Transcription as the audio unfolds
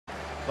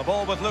The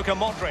ball with Luka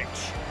Modric.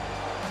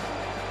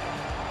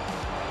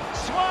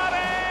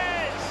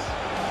 Suarez!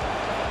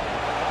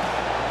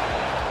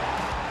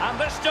 And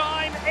this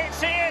time,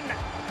 it's in!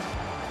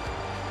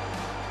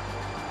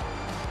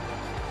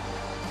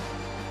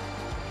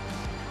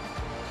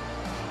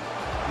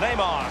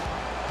 Neymar.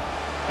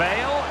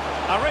 Bale.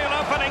 A real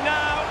opening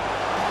now.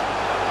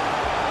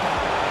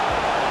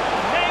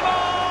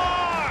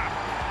 Neymar!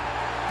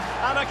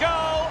 And a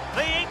goal,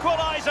 the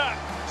equaliser.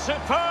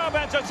 Superb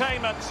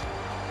entertainment.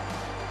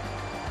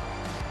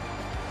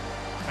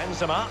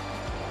 Benzema.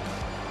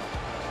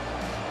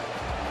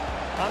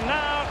 And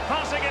now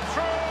passing it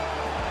through.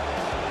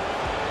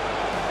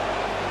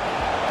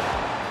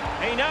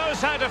 He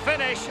knows how to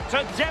finish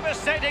to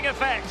devastating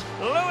effect.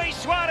 Luis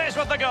Suarez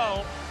with the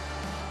goal.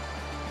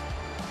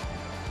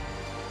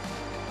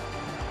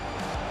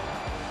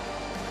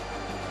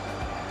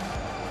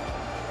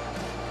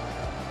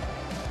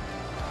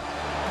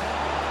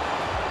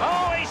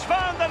 Oh, he's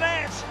found the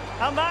net,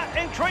 and that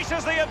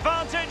increases the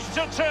advantage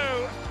to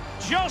 2.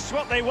 Just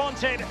what they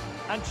wanted,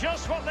 and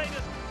just what they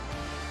deserved.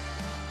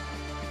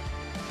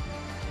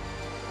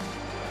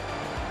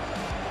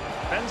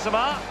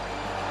 Benzema.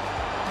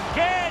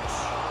 Gets.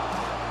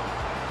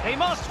 He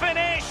must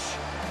finish.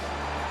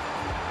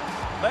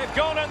 They've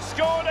gone and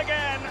scored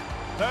again.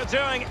 They're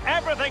doing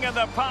everything in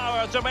their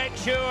power to make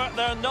sure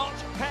they're not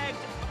pegged.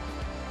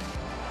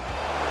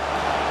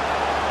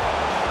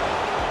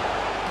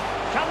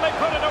 Can they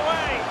put it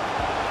away?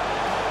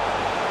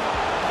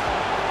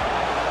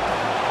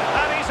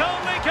 And he's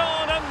only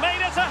gone and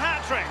made it a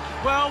hat-trick.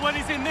 Well, when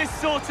he's in this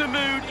sort of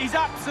mood, he's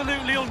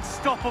absolutely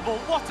unstoppable.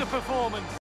 What a performance.